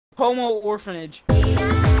Homo orphanage.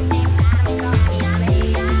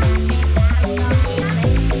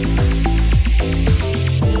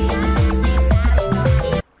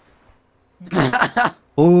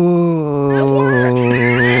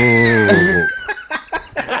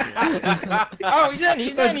 Oh, he's in.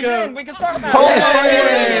 He's in. We can start now.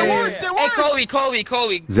 Hey,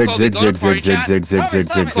 Colby. Zig zig Go to zig party zig zig chat. zig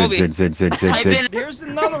zig zig Colby. zig zig zig zig zig. Here's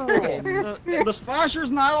another rule. The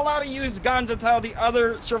slasher's not allowed to use guns until the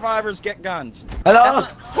other survivors get guns. Hello?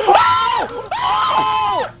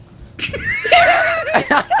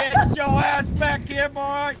 Get your ass back here,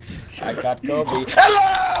 boy. I got Kobe.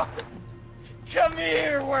 Hello! Come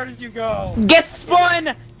here. Where did you go? Get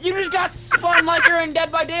spun! You just got spun like you're in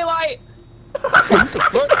Dead by Daylight.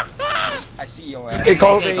 I see your ass. Hey,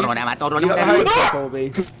 Colby. Bro,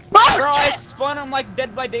 I spun him like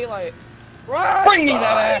Dead by Daylight. Bring me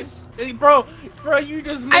that ass. Hey, bro, you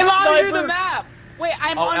just. I'm under the map. Wait,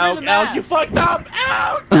 I'm under the map. Elk, you fucked up.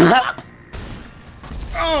 Out.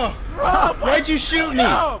 Oh, Why'd you shoot me?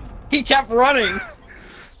 he kept running.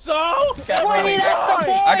 So Squirmy, that's the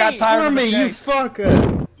point. I got tired of the Squirmy, you chase.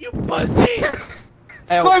 fucker. you pussy.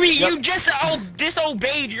 Squirmy, you just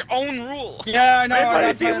disobeyed your own rule. Yeah, I know. I got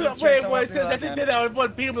Wait, tired of the chase. wait, since I did that,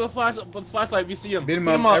 everyone beat him with a flashlight. We see him. Beat him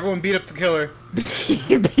up. Everyone beat up the killer.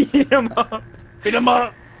 Beat him up. Beat him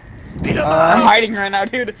up. I'm hiding right now,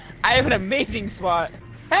 dude. I have an amazing spot.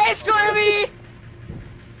 Hey, Squirmy!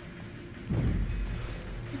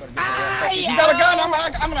 You got a gun?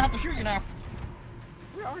 I'm gonna have to shoot you now.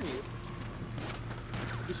 Where are you?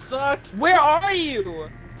 You suck. Where are you?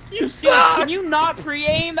 You suck. Can you not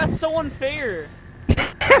pre-aim? That's so unfair.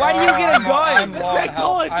 Why do you get a I'm gun? low on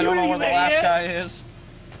health. I don't know where the last guy is.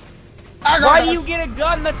 Why do you get a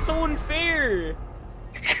gun? That's so unfair.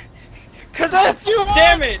 Cause that's you.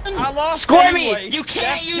 Damn it! I lost. Squirmy, anyways. you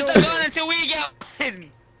can't use the gun until we get one.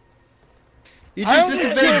 You just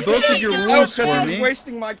disobeyed both of your rules, I was Squirmy.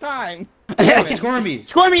 wasting my time. Squirmy.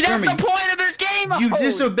 Squirmy, that's the point of this game. You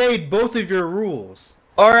disobeyed both of your rules.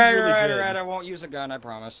 Alright, alright. I won't use a gun, I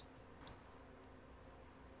promise.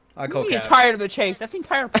 I call You're cat. tired of the chase. That's the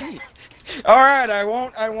entire point. Alright, I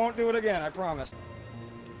won't do it again, I promise.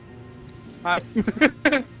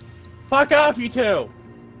 Fuck off, you two.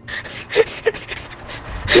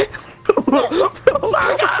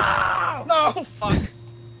 Fuck off! No, fuck.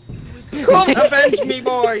 Avenge me,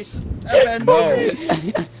 boys. Avenge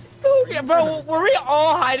me. Okay, bro, were we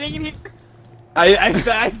all hiding in here? I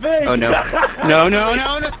think. Oh no. No.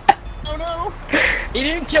 He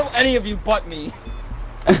didn't kill any of you but me.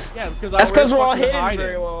 Yeah, because That's because we're all hidden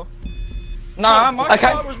very well. Nah, my I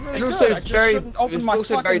can't. spot was really It's good. also I just very. shouldn't open It's my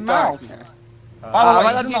also fucking very dark. mouth. Now. By Am the I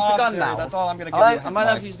way, allowed he's to an use the gun officer. now? That's all I'm gonna give you. Am I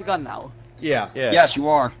allowed to use the gun now? Yeah. Yes, you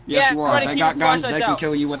are. Yes, Yeah, you are. everybody They keep got your guns. They flashlights can out.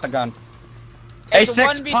 kill you with the gun. Hey, It's a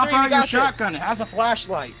 6, 1v3, pop we out your got this. shotgun. It has a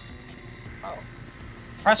flashlight. Oh.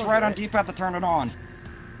 Press right on D-pad to turn it on.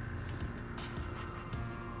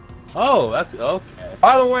 Oh, that's okay.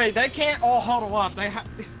 By the way, they can't all huddle up.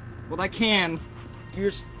 Well, they can.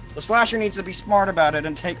 The slasher needs to be smart about it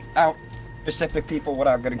and take out specific people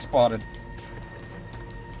without getting spotted.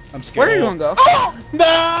 I'm scared. Where are you gonna go? Oh!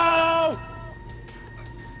 No!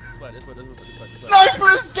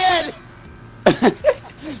 Sniper's dead!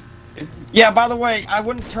 Yeah, by the way, I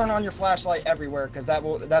wouldn't turn on your flashlight everywhere, because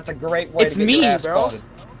that's a great way It's to get me, your ass bro. spotted.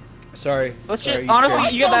 Sorry. Let's Sorry, just, you honestly,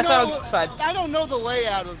 scared. you get that outside. I don't know the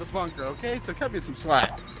layout of the bunker, okay? So cut me some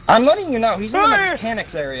slack. I'm letting you know, he's in the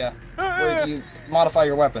mechanics area, where you modify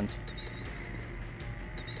your weapons.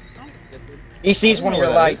 He sees one of your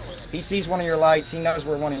lights. He sees one of your lights. He knows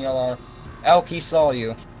where one of y'all are. Elk, he saw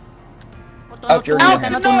you. Elk, you're in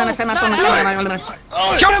there.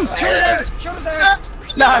 Shoot him! Shoot his ass! Shoot his ass!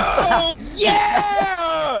 No.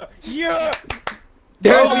 Yeah! Yeah!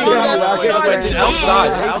 There's Oh, the dude, gun. that's I'll get so it. Elk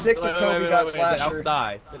died. Hey, 6 of Kobe got slasher. Elk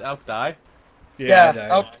died. Did Elk die? Yeah. I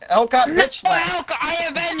died. Elk got bitch slapped. Elk, I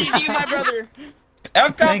avenged you, my brother!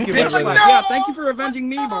 Elk got Thank you, my bitch brother. slapped. Yeah, thank you for avenging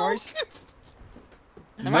me, boys.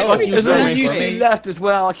 No, There's only you two Squirmy. left as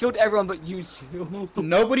well. I killed everyone but you two.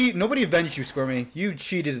 Nobody avenged you, Squirmy. You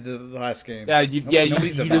cheated the last game. Yeah, you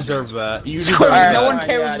Nobody's avenged. deserve that. You Squirmy, deserve no that. one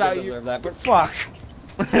cares I about do you. deserve that, but fuck.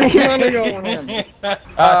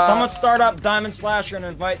 Someone start up Diamond Slasher and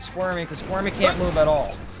invite Squirmy, because Squirmy can't move at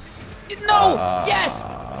all. No! Yes!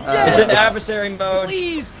 It's Yes! in adversary mode.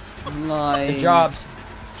 Please! Nine Good jobs.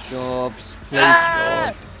 jobs. Please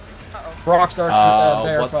Ah! Rockstar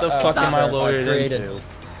What the fuck am I loaded created. into?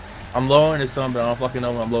 I'm loading into something, but I don't fucking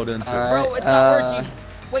know what I'm loaded into. Alright, Bro, it's not working.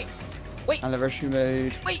 Wait, wait, Anniversary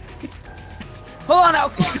mode. wait. Hold on,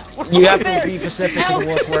 Elk. You have to be specific and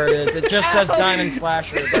look where it is. It just says Diamond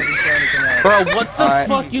Slasher. It doesn't say anything else. Bro, what the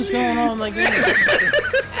fuck is going on like this?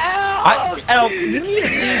 Elk, you need to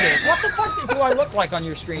see this. What the fuck do I look like on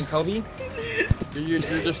your screen, Kobe? You're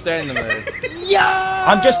just standing there. Yo!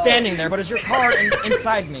 I'm just standing there, but is your car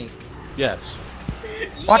inside me? Yes.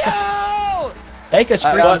 What the Take a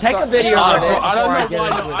screen. Take a video of it before I don't know get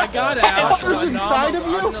why. into I this. got it. Fuckers inside of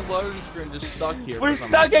you? I'm in the loading screen just stuck here. We're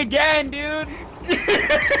stuck again, dude.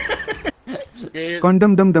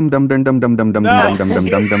 Condom dum dum dum dum dum dum dum dum dum dum dum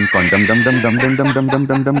dum dum condom dum dum dum dum dum dum dum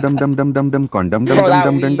dum dum dum dum dum dum condom dum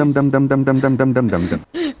dum dum dum dum dum dum dum dum dum dum dum dum.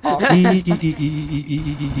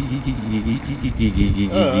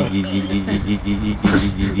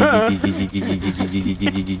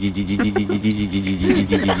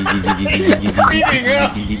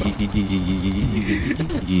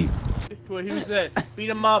 What he said? Beat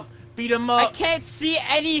him up. Beat him I up. can't see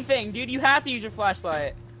anything, dude. You have to use your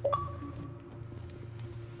flashlight.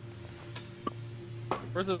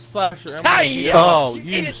 Where's the slasher? Oh,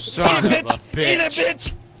 you son of a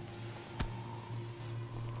bitch!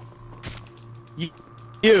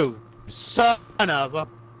 You son of a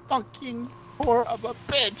fucking whore of a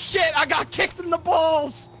bitch! Shit, I got kicked in the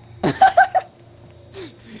balls! I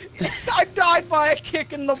died by a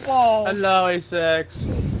kick in the balls! Hello, A6.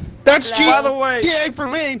 That's By the way, GTA for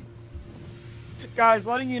me! guys,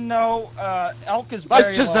 letting you know, Elk is very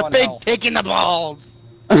That's just low a on big health. kick in the balls!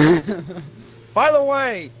 By the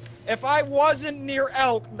way, if I wasn't near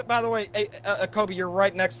Elk, by the way, Kobe, you're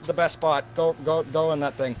right next to the best spot. Go in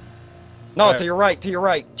that thing. No, Where? to your right, to your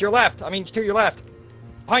right, to your left. I mean, to your left.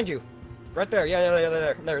 Behind you. Right there. Yeah,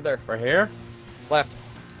 there. Right here? Left.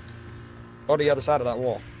 Go to the other side of that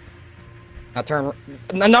wall. Now turn.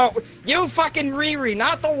 No, you fucking Riri,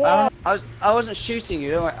 not the wall. I wasn't shooting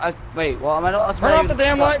you. Wait, well, am I not? Turn off the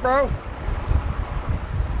damn light, bro.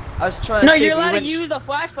 I was trying to No, see you're if you allowed to went use the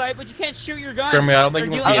flashlight, but you can't shoot your gun. Squirmy, I don't think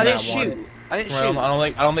Or you do want to it. be I in didn't that shoot. one. I didn't I shoot.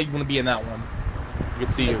 don't think you want to be in that one. You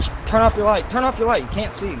can see you. Turn off your light. Turn off your light. You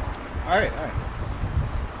can't see. Alright.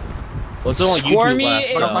 Well, it's only Squirmy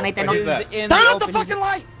YouTube is, left, so. is that? in Turn the off the open- fucking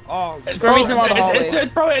light. Oh, Squirmy's in one of the hallways.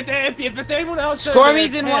 Bro, if it's anyone else,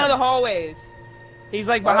 Squirmy's in one of the hallways. He's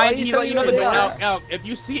like Why behind are you you. so You know near the the door. door? Elk, if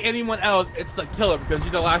you see anyone else, it's the killer because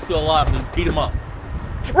you're the last two alive. Just beat him up.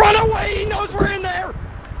 run away! He knows we're in there.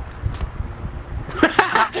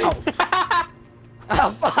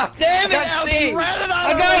 Oh fuck! Damn it, I Elk! see. You ran it out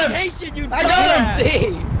I of got him. location, you I got dumbass. See.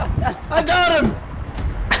 I got him!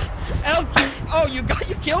 Elk, you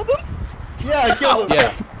killed him? Yeah, I killed him.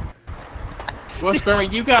 Yeah. Well, Squirmy,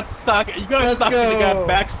 you got stuck. You got Let's stuck and you go. got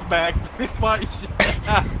back smacked. Bro,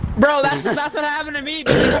 that's what happened to me.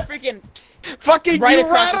 Because I freaking Fucking Right you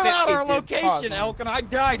across ran the out face, our dude. location, Awesome. Elk, and I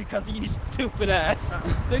died because of you stupid ass.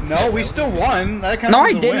 No, we still won. That counts no, I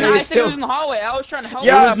as a didn't. win. I said it was in the hallway. I was trying to help.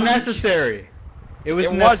 Yeah, It was necessary. It was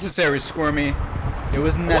It was- necessary, Squirmy. It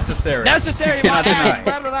was necessary. Necessary, my Cannot ass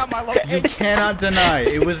deny. ran out my You location. cannot deny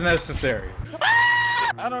it was necessary.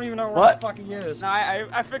 I don't even know where What? the fuck he is. No,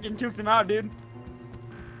 I freaking took him out, dude.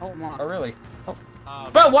 Hold on. Oh, really?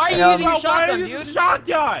 Bro, why are you Yeah, using your Bro, why shotgun, are you dude? using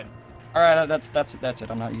shotgun? Alright, that's it.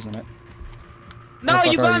 I'm not using it. No,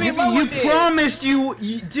 you got me You loaded. promised you,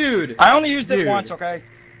 dude. I only used it Dude. once, okay?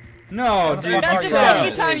 No, dude. That's That's You just the only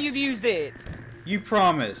promised. time you've used it. You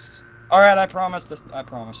promised. Alright, I promise this. I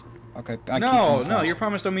promise. Okay. I keep No, my no, promise. your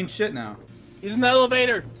promise don't mean shit now. He's in the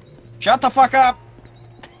elevator. Shut the fuck up!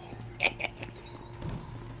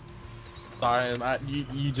 Sorry,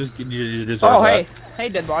 you just deserve Oh, that. hey,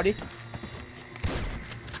 dead body.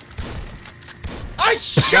 I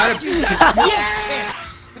shot you!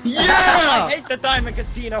 Yeah! I hate the Diamond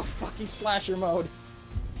Casino fucking slasher mode.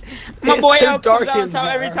 My It's boy so Elk dark comes out in top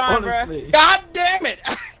every there, time, bro. honestly. God damn it!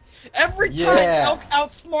 Every time Yeah. Elk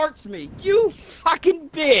outsmarts me. You fucking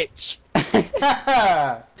bitch!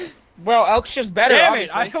 Bro, Elk's just better, Damn it!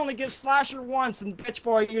 obviously. I only get slasher once, and bitch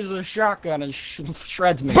boy uses a shotgun and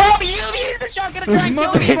shreds me. Bro, you used the shotgun to try and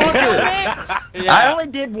kill me. Motherfucker. I only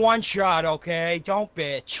did one shot, okay? Don't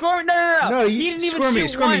bitch. Squirmy, no. No, He you, didn't even Squirmy, shoot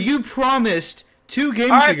Squirmy, once. you promised 2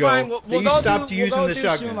 games Alright, ago fine. that you stopped using the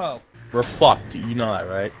shotgun. Sumo. We're fucked. You know that,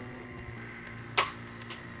 right?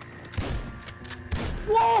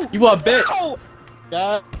 Whoa! You a bitch. Oh!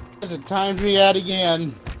 Guys, it timed me out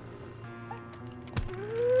again.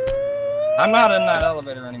 I'm not in that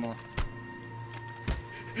elevator anymore.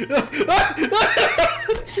 I'm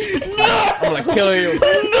gonna kill you.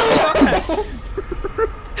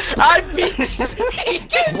 I beat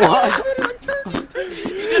Sneak! What?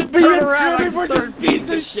 Turn around, I We're start just beating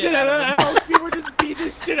the shit out of Elk. We're just beating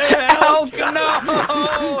the shit out of Elk. Elk,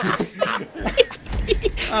 no!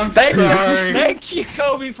 I'm Thank sorry. you. Thank Thank you,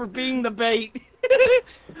 Kobe, for being the bait.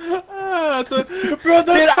 Bro, that's Dude,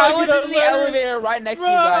 I fucking was in the hilarious. elevator right next to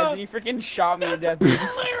you guys, and you freaking shot me to death.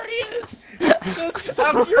 Hilarious. That's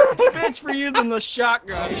so You're a bitch for using the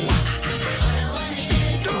shotgun.